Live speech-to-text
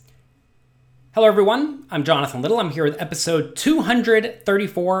Hello everyone, I'm Jonathan Little. I'm here with episode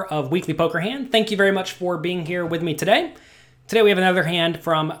 234 of Weekly Poker Hand. Thank you very much for being here with me today. Today we have another hand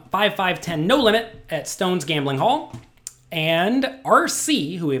from 5510 No Limit at Stone's Gambling Hall. And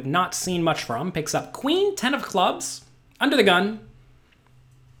RC, who we have not seen much from, picks up Queen 10 of clubs, under the gun,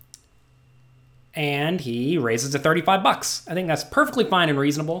 and he raises to 35 bucks. I think that's perfectly fine and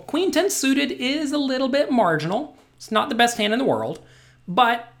reasonable. Queen 10 suited is a little bit marginal. It's not the best hand in the world,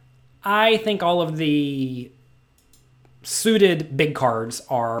 but I think all of the suited big cards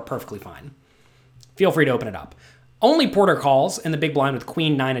are perfectly fine. Feel free to open it up. Only Porter calls in the big blind with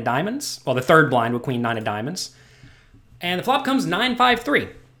Queen 9 of diamonds. Well, the third blind with Queen 9 of diamonds. And the flop comes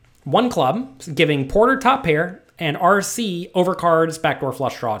 9-5-3. One club, giving Porter top pair and RC overcards, backdoor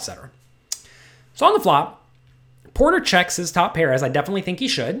flush draw, etc. So on the flop, Porter checks his top pair, as I definitely think he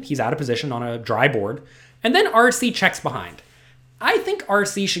should. He's out of position on a dry board. And then RC checks behind. I think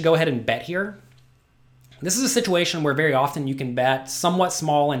RC should go ahead and bet here. This is a situation where very often you can bet somewhat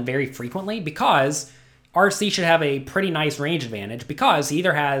small and very frequently because RC should have a pretty nice range advantage because he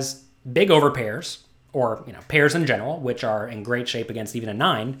either has big overpairs or pairs in general, which are in great shape against even a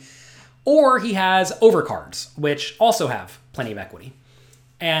 9, or he has overcards, which also have plenty of equity.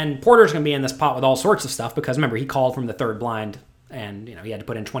 And Porter's going to be in this pot with all sorts of stuff because remember, he called from the third blind and he had to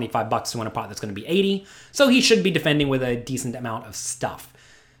put in 25 bucks to win a pot that's going to be 80. So he should be defending with a decent amount of stuff.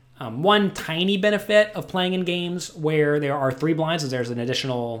 One tiny benefit of playing in games where there are 3 blinds is there's an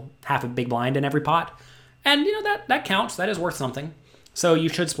additional half a big blind in every pot. And that counts. That is worth something. So you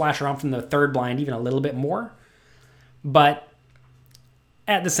should splash around from the third blind even a little bit more. But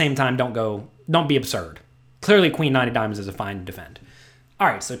at the same time, don't be absurd. Clearly Queen 9 of diamonds is a fine to defend. All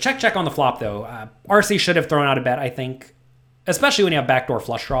right, so check on the flop though. RC should have thrown out a bet, I think. Especially when you have backdoor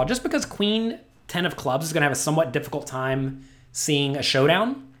flush draw, just because Queen 10 of clubs is going to have a somewhat difficult time seeing a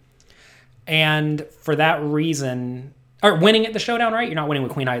showdown. And for that reason, or winning at the showdown, right? You're not winning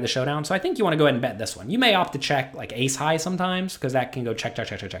with Queen High at the showdown. So I think you want to go ahead and bet this one. You may opt to check like Ace High sometimes because that can go check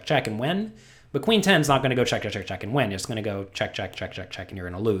and win. But Queen 10 is not going to go check and win. It's going to go check and you're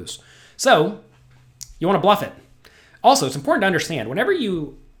going to lose. So you want to bluff it. Also, it's important to understand whenever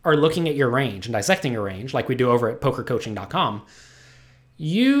you are looking at your range and dissecting your range, like we do over at pokercoaching.com,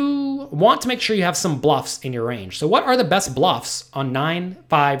 you want to make sure you have some bluffs in your range. So what are the best bluffs on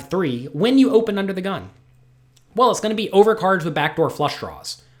 9-5-3 when you open under the gun? Well, it's going to be overcards with backdoor flush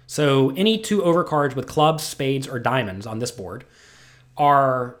draws. So any 2 overcards with clubs, spades, or diamonds on this board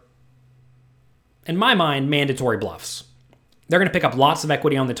are, in my mind, mandatory bluffs. They're going to pick up lots of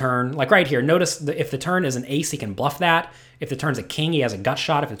equity on the turn. Like right here, notice that if the turn is an ace, he can bluff that. If the turn's a king, he has a gut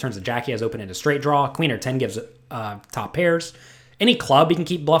shot. If the turn's a jack, he has open into straight draw. Queen or 10 gives top pairs. Any club he can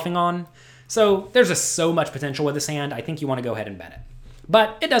keep bluffing on. So there's just so much potential with this hand. I think you want to go ahead and bet it.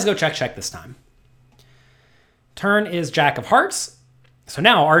 But it does go check this time. Turn is jack of hearts. So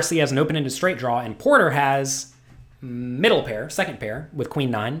now RC has an open into straight draw, and Porter has middle pair, second pair, with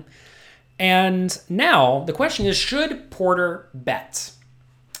Queen 9. And now the question is, should Porter bet?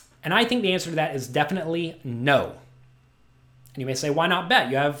 And I think the answer to that is definitely no. And you may say, why not bet?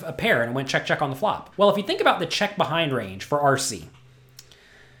 You have a pair and it went check on the flop. Well, if you think about the check behind range for RC,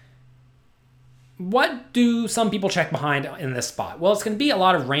 what do some people check behind in this spot? Well, it's going to be a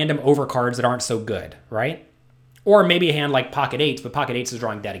lot of random overcards that aren't so good, right? Or maybe a hand like pocket 8s, but pocket 8s is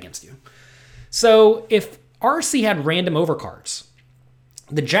drawing dead against you. So if RC had random overcards,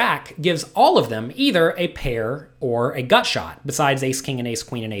 the jack gives all of them either a pair or a gut shot, besides ace, king, and ace,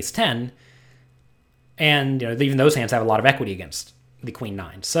 queen, and ace 10. And even those hands have a lot of equity against the Queen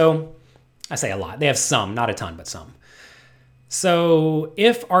 9. So I say a lot. They have some, not a ton, but some. So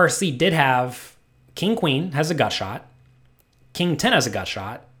if RC did have King Queen has a gut shot, King 10 has a gut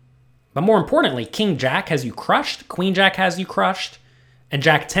shot, but more importantly, King Jack has you crushed, Queen Jack has you crushed, and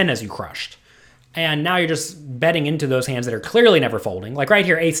Jack 10 has you crushed. And now you're just betting into those hands that are clearly never folding. Like right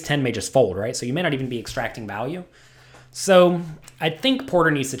here, ace 10 may just fold, right? So you may not even be extracting value. So I think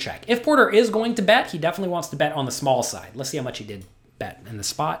Porter needs to check. If Porter is going to bet, he definitely wants to bet on the small side. Let's see how much he did bet in the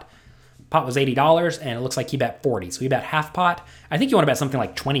spot. Pot was $80, and it looks like he bet 40. So he bet half pot. I think you want to bet something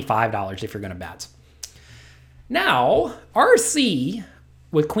like $25 if you're going to bet. Now, RC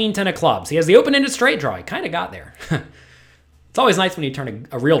with Queen 10 of clubs. He has the open-ended straight draw. He kind of got there. It's always nice when you turn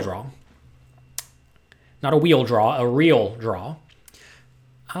a real draw. Not a wheel draw, a real draw.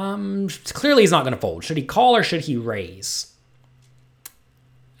 Clearly he's not going to fold. Should he call or should he raise?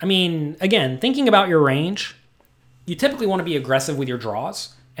 I mean, again, thinking about your range, you typically want to be aggressive with your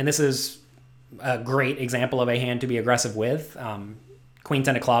draws. And this is a great example of a hand to be aggressive with. Queen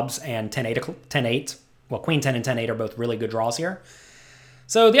 10 of clubs and 10-8. Well, Queen 10 and 10-8 are both really good draws here.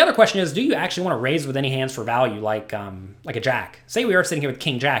 So the other question is, do you actually want to raise with any hands for value, like a jack? Say we are sitting here with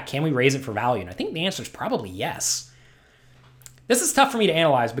king jack, can we raise it for value? And I think the answer is probably yes. This is tough for me to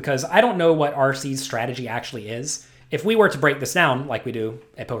analyze because I don't know what RC's strategy actually is. If we were to break this down like we do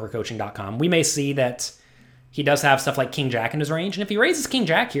at pokercoaching.com, we may see that he does have stuff like king jack in his range. And if he raises king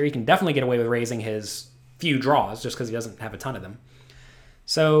jack here, he can definitely get away with raising his few draws just because he doesn't have a ton of them.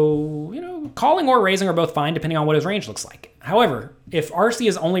 So, calling or raising are both fine depending on what his range looks like. However, if RC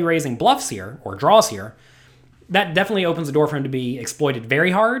is only raising bluffs here or draws here, that definitely opens the door for him to be exploited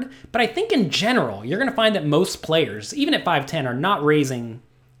very hard. But I think in general, you're going to find that most players, even at 5-10, are not raising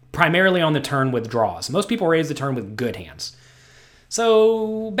primarily on the turn with draws. Most people raise the turn with good hands.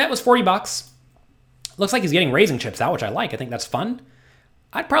 So bet was $40. Looks like he's getting raising chips out, which I like. I think that's fun.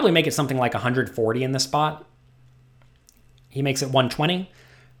 I'd probably make it something like 140 in this spot. He makes it 120.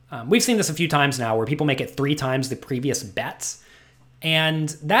 We've seen this a few times now where people make it 3 times the previous bets. And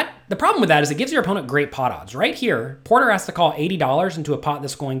the problem with that is it gives your opponent great pot odds. Right here, Porter has to call $80 into a pot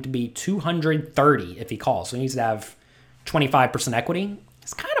that's going to be $230 if he calls. So he needs to have 25% equity.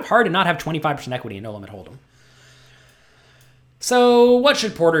 It's kind of hard to not have 25% equity in No Limit Hold'em. So what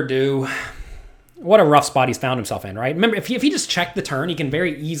should Porter do? What a rough spot he's found himself in, right? Remember, if he just checked the turn, he can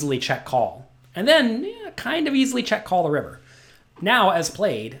very easily check call. And then kind of easily check call the river. Now, as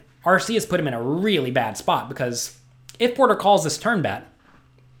played, RC has put him in a really bad spot because if Porter calls this turn bet,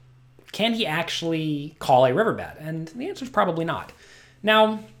 can he actually call a river bet? And the answer is probably not.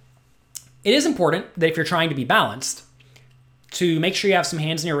 Now, it is important that if you're trying to be balanced, to make sure you have some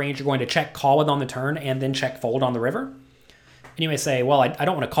hands in your range you're going to check call with on the turn and then check fold on the river. And you may say, well, I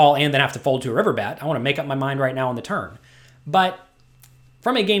don't want to call and then have to fold to a river bet. I want to make up my mind right now on the turn. But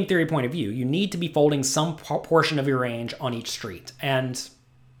from a game theory point of view, you need to be folding some portion of your range on each street. And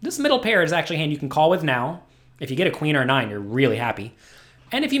this middle pair is actually a hand you can call with now. If you get a queen or a 9, you're really happy.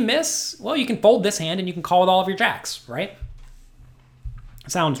 And if you miss, well, you can fold this hand and you can call with all of your jacks, right?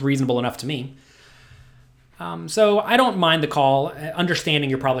 Sounds reasonable enough to me. So I don't mind the call, understanding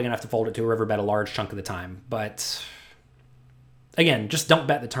you're probably going to have to fold it to a river bet a large chunk of the time. But again, just don't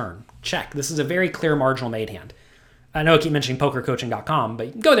bet the turn. Check. This is a very clear marginal made hand. I know I keep mentioning pokercoaching.com,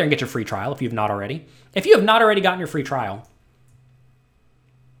 but go there and get your free trial if you've not already. If you have not already gotten your free trial,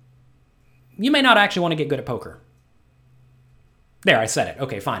 you may not actually want to get good at poker. There, I said it.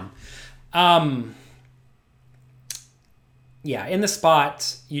 Okay, fine. Yeah, in the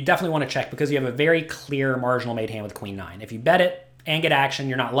spot, you definitely want to check because you have a very clear marginal made hand with queen 9. If you bet it and get action,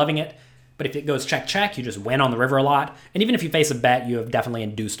 you're not loving it. But if it goes check, check, you just win on the river a lot. And even if you face a bet, you have definitely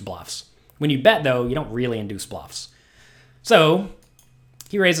induced bluffs. When you bet, though, you don't really induce bluffs. So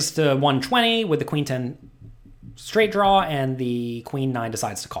he raises to 120 with the queen 10 straight draw, and the queen 9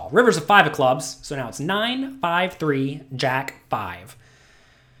 decides to call. River's a 5 of clubs, so now it's 9, 5, 3, jack, 5.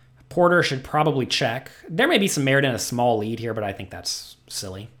 Porter should probably check. There may be some merit in a small lead here, but I think that's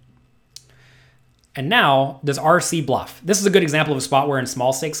silly. And now, does RC bluff? This is a good example of a spot where in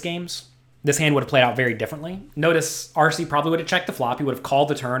small stakes games, this hand would have played out very differently. Notice RC probably would have checked the flop, he would have called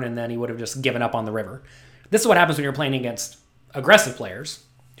the turn, and then he would have just given up on the river. This is what happens when you're playing against aggressive players,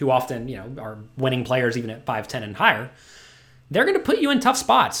 who often, are winning players even at 5-10 and higher. They're going to put you in tough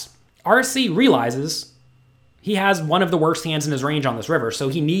spots. RC realizes he has one of the worst hands in his range on this river, so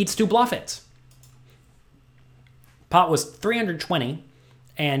he needs to bluff it. Pot was 320,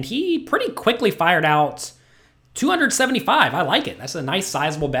 and he pretty quickly fired out 275. I like it. That's a nice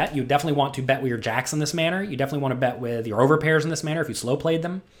sizable bet. You definitely want to bet with your jacks in this manner. You definitely want to bet with your overpairs in this manner if you slow played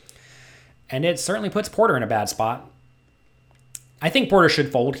them. And it certainly puts Porter in a bad spot. I think Porter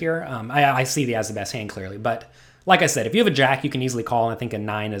should fold here. I see he has the best hand clearly, but like I said, if you have a jack, you can easily call, and I think a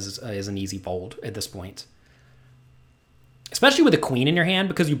 9 is an easy fold at this point. Especially with a queen in your hand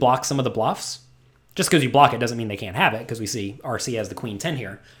because you block some of the bluffs. Just because you block it doesn't mean they can't have it, because we see RC has the queen 10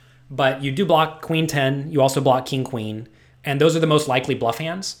 here. But you do block queen 10, you also block king queen, and those are the most likely bluff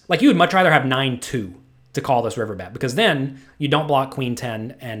hands. Like, you would much rather have 9-2 to call this river bet, because then you don't block queen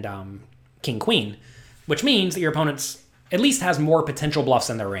 10 and king queen, which means that your opponent's at least has more potential bluffs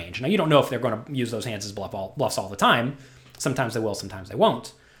in their range. Now, you don't know if they're going to use those hands as bluffs all the time. Sometimes they will, sometimes they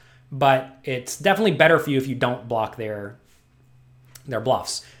won't. But it's definitely better for you if you don't block their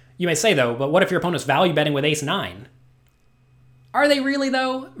bluffs. You may say, though, but what if your opponent's value betting with ace-9? Are they really,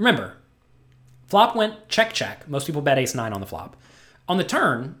 though? Remember, flop went check-check. Most people bet ace-9 on the flop. On the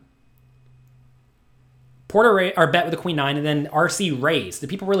turn, Porter bet with the queen 9, and then RC raised. Did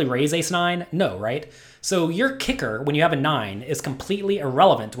people really raise ace-9? No, right? So your kicker, when you have a 9, is completely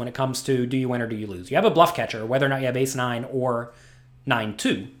irrelevant when it comes to do you win or do you lose. You have a bluff catcher, whether or not you have ace-9 or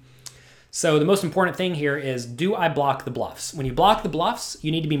 9-2. So the most important thing here is, do I block the bluffs? When you block the bluffs,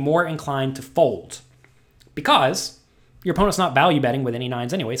 you need to be more inclined to fold because your opponent's not value betting with any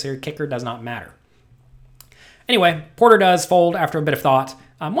nines anyway, so your kicker does not matter. Anyway, Porter does fold after a bit of thought.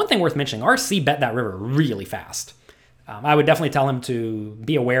 One thing worth mentioning, RC bet that river really fast. I would definitely tell him to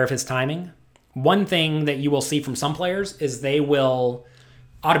be aware of his timing. One thing that you will see from some players is they will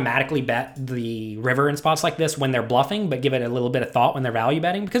automatically bet the river in spots like this when they're bluffing, but give it a little bit of thought when they're value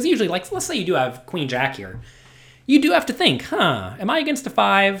betting. Because usually, like, let's say you do have Queen Jack here. You do have to think, am I against a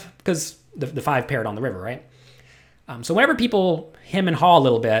 5? Because the 5 paired on the river, right? So whenever people hem and haw a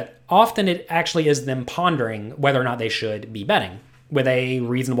little bit, often it actually is them pondering whether or not they should be betting with a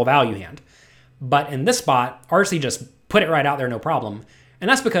reasonable value hand. But in this spot, RC just put it right out there, no problem. And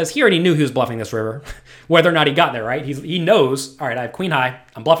that's because he already knew he was bluffing this river, whether or not he got there, right? He knows, all right, I have queen high,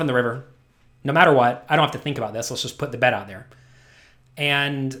 I'm bluffing the river. No matter what, I don't have to think about this. Let's just put the bet out there.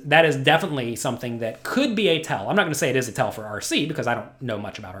 And that is definitely something that could be a tell. I'm not going to say it is a tell for RC because I don't know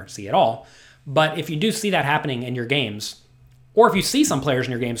much about RC at all. But if you do see that happening in your games, or if you see some players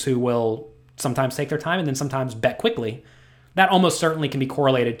in your games who will sometimes take their time and then sometimes bet quickly, that almost certainly can be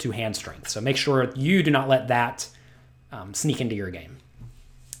correlated to hand strength. So make sure you do not let that sneak into your game.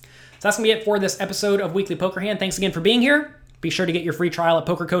 So that's going to be it for this episode of Weekly Poker Hand. Thanks again for being here. Be sure to get your free trial at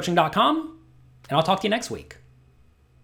pokercoaching.com, and I'll talk to you next week.